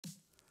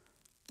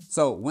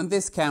So when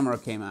this camera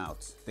came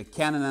out, the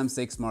Canon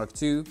M6 Mark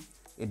II,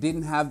 it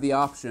didn't have the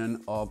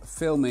option of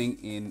filming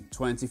in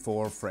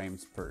 24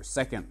 frames per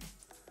second.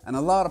 And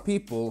a lot of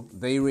people,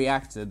 they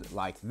reacted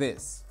like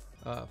this.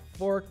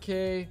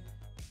 4K,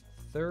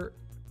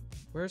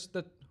 where's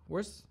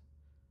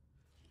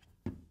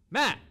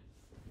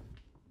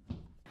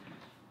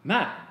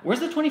Matt, where's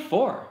the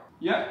 24?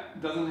 Yeah,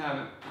 doesn't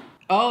have it.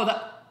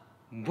 Oh,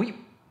 wait,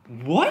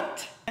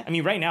 what? I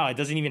mean, right now it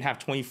doesn't even have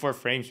 24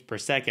 frames per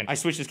second. I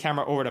switched this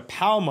camera over to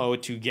PAL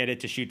mode to get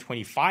it to shoot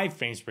 25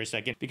 frames per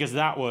second because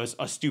that was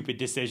a stupid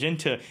decision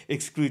to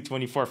exclude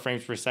 24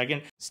 frames per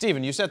second.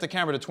 Steven, you set the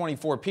camera to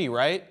 24p,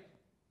 right?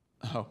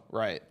 Oh,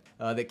 right.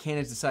 That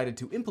Canon's decided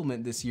to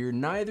implement this year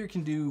neither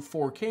can do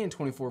 4K in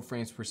 24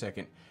 frames per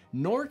second,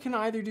 nor can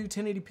either do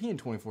 1080p in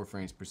 24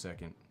 frames per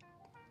second.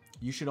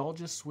 You should all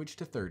just switch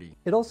to 30.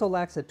 It also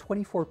lacks a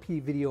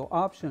 24p video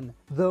option,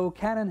 though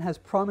Canon has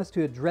promised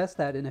to address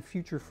that in a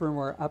future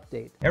firmware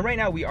update. And right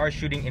now we are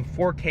shooting in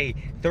 4K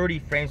 30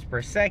 frames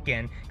per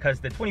second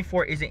because the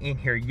 24 isn't in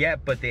here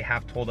yet, but they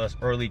have told us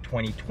early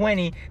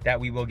 2020 that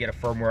we will get a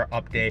firmware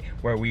update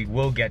where we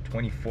will get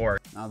 24.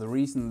 Now the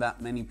reason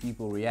that many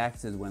people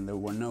reacted when there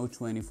were no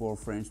 24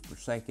 frames per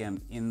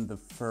second in the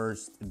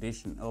first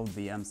edition of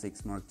the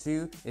M6 Mark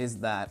II is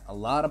that a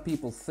lot of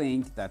people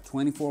think that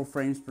 24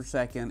 frames per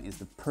second is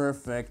the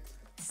perfect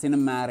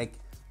cinematic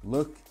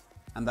look,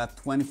 and that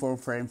 24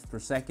 frames per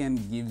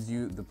second gives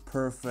you the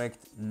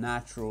perfect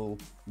natural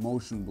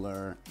motion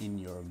blur in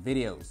your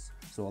videos.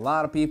 So a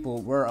lot of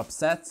people were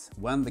upset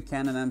when the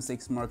Canon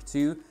M6 Mark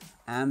II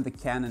and the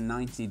Canon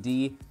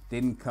 90D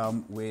didn't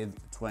come with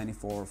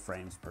 24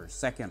 frames per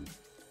second.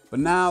 But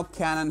now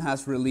Canon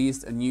has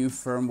released a new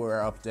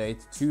firmware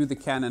update to the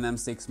Canon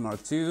M6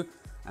 Mark II,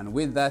 and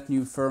with that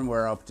new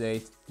firmware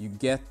update you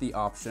get the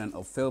option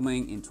of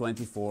filming in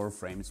 24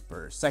 frames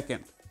per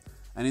second.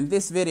 And in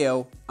this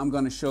video I'm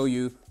going to show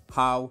you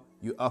how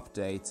you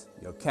update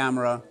your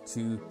camera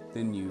to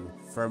the new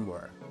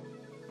firmware.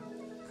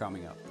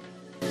 Coming up.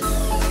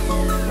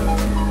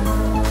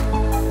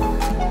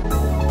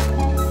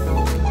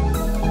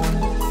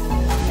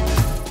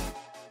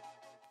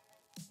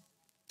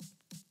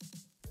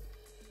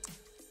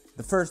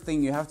 The first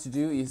thing you have to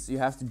do is you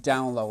have to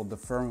download the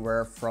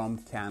firmware from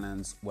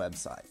Canon's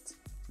website.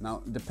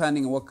 Now,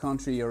 depending on what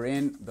country you're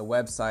in, the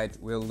website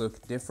will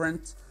look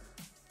different.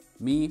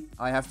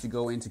 I have to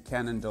go into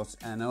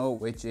canon.no,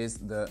 which is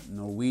the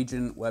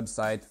Norwegian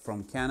website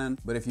from Canon.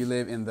 But if you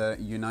live in the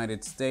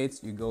United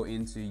States, you go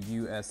into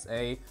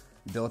usa.canon.com.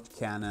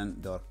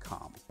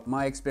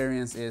 My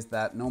experience is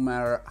that no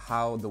matter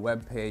how the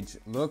web page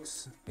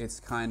looks,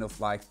 it's kind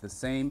of like the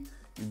same.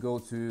 You go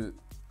to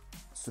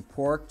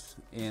support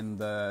in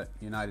the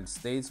United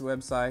States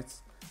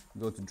website,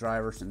 go to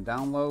drivers and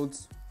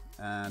downloads,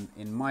 and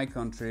in my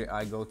country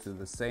I go to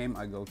the same,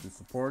 I go to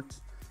support,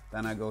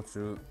 then I go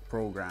to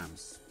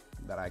programs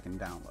that I can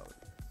download.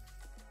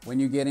 When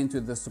you get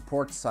into the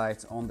support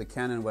site on the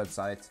Canon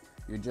website,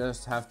 you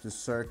just have to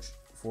search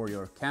for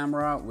your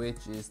camera,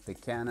 which is the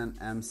Canon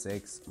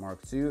M6 Mark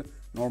II.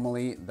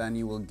 Normally then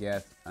you will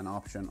get an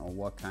option of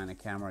what kind of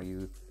camera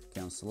you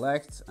can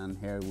select, and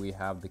here we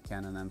have the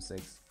Canon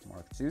M6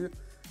 Mark II.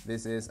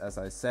 This is, as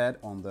I said,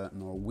 on the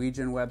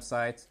Norwegian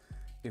website.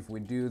 If we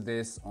do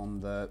this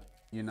on the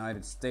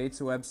United States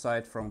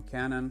website from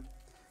Canon,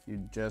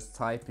 you just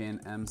type in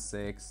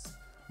M6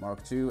 Mark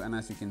II, and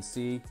as you can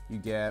see, you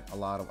get a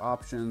lot of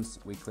options.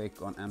 We click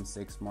on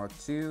M6 Mark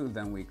II,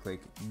 then we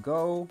click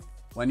Go.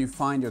 When you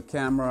find your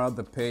camera,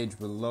 the page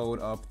will load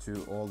up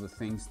to all the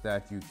things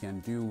that you can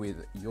do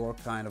with your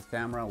kind of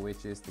camera,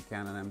 which is the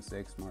Canon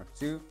M6 Mark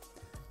II.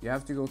 You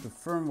have to go to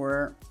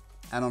firmware,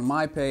 and on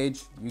my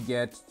page you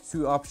get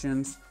two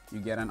options. You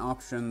get an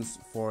options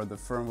for the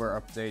firmware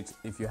update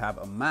if you have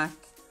a Mac,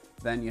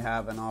 then you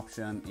have an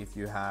option if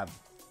you have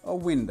a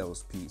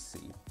Windows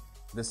PC.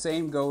 The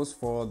same goes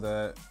for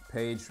the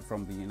page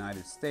from the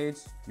United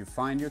States. You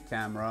find your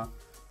camera,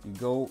 you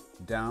go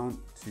down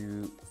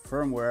to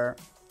firmware,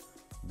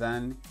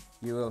 then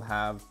you will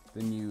have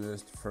the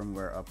newest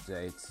firmware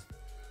updates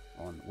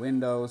on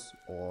Windows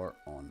or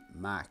on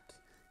Mac.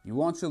 You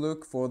want to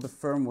look for the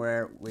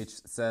firmware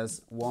which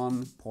says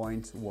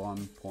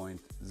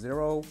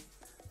 1.1.0.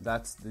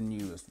 That's the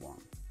newest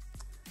one.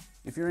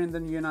 If you're in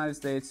the United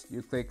States,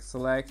 you click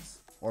select,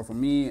 or for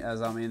me,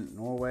 as I'm in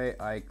Norway,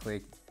 I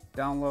click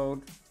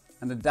download,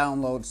 and the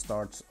download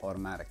starts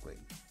automatically.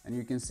 And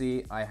you can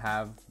see I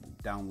have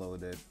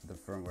downloaded the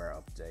firmware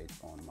update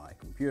on my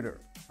computer.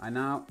 I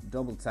now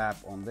double tap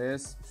on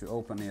this to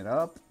open it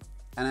up,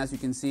 and as you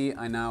can see,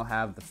 I now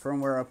have the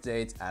firmware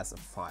update as a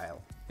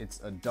file.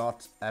 It's a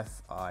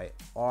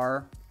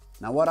 .fir.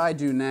 Now what I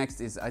do next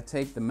is I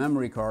take the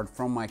memory card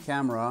from my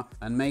camera,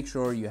 and make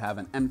sure you have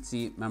an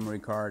empty memory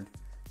card.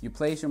 You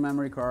place your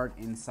memory card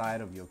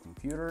inside of your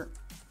computer,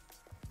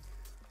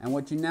 and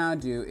what you now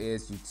do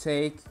is you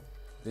take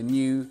the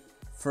new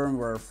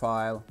firmware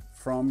file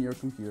from your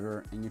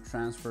computer and you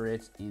transfer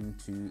it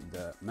into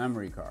the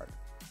memory card.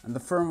 And the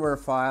firmware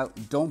file,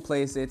 don't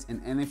place it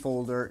in any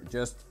folder,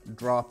 just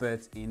drop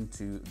it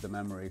into the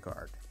memory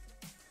card.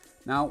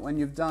 Now, when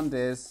you've done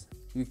this,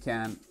 you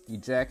can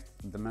eject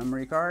the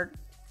memory card.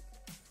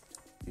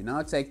 You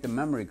now take the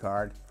memory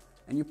card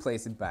and you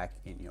place it back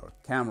in your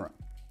camera.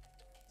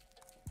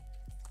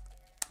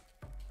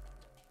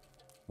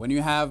 When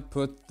you have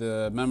put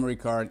the memory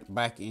card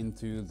back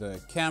into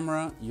the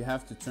camera, you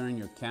have to turn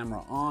your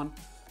camera on.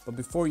 But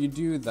before you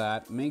do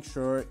that, make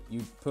sure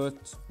you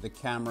put the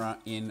camera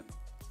in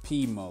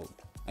P mode.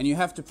 And you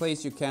have to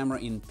place your camera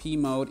in P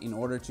mode in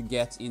order to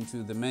get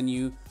into the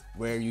menu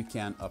where you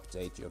can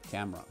update your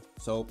camera.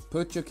 So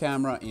put your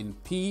camera in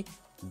P,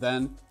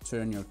 then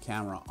turn your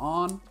camera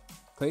on,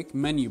 click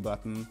menu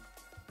button,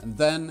 and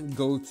then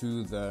go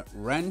to the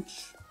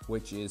wrench,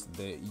 which is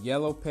the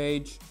yellow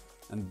page,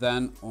 and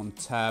then on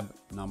tab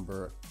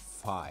number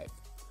 5.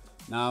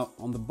 Now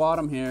on the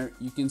bottom here,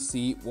 you can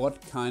see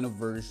what kind of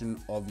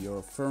version of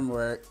your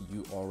firmware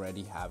you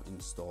already have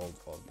installed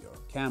of your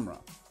camera.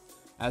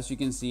 As you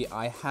can see,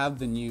 I have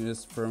the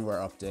newest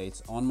firmware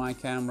updates on my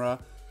camera,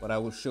 but I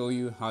will show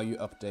you how you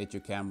update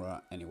your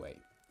camera anyway.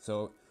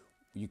 So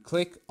you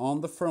click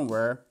on the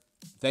firmware,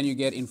 then you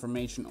get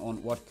information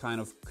on what kind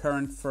of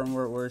current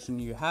firmware version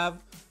you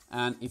have,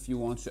 and if you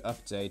want to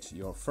update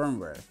your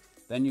firmware.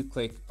 Then you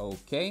click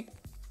OK.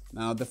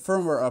 Now the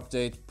firmware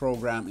update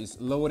program is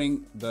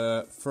loading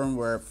the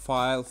firmware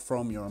file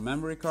from your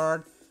memory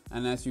card,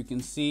 and as you can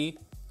see,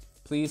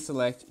 please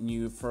select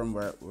new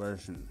firmware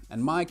version.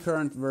 And my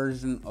current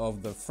version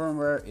of the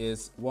firmware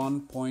is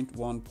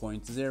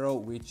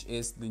 1.1.0, which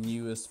is the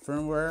newest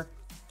firmware.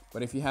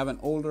 But if you have an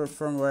older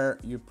firmware,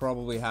 you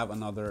probably have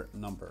another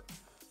number.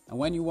 And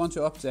when you want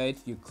to update,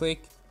 you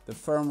click the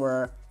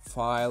firmware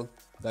file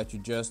that you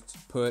just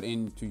put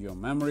into your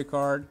memory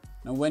card.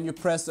 Now when you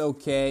press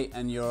OK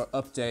and your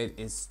update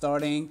is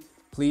starting,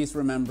 please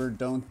remember,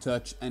 don't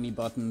touch any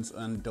buttons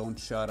and don't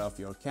shut off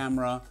your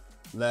camera.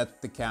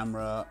 Let the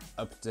camera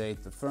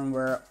update the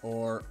firmware,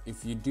 or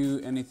if you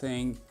do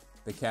anything,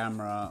 the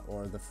camera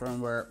or the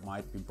firmware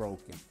might be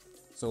broken.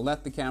 So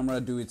let the camera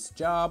do its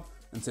job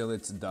until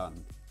it's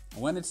done.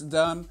 And when it's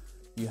done,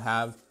 you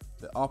have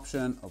the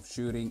option of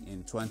shooting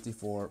in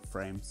 24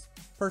 frames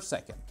per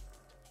second.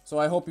 So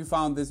I hope you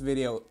found this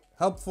video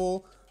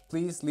helpful.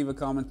 Please leave a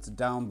comment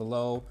down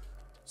below.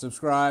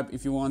 Subscribe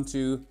if you want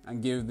to,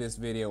 and give this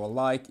video a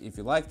like if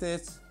you liked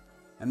it.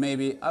 And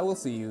maybe I will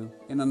see you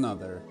in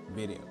another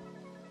video.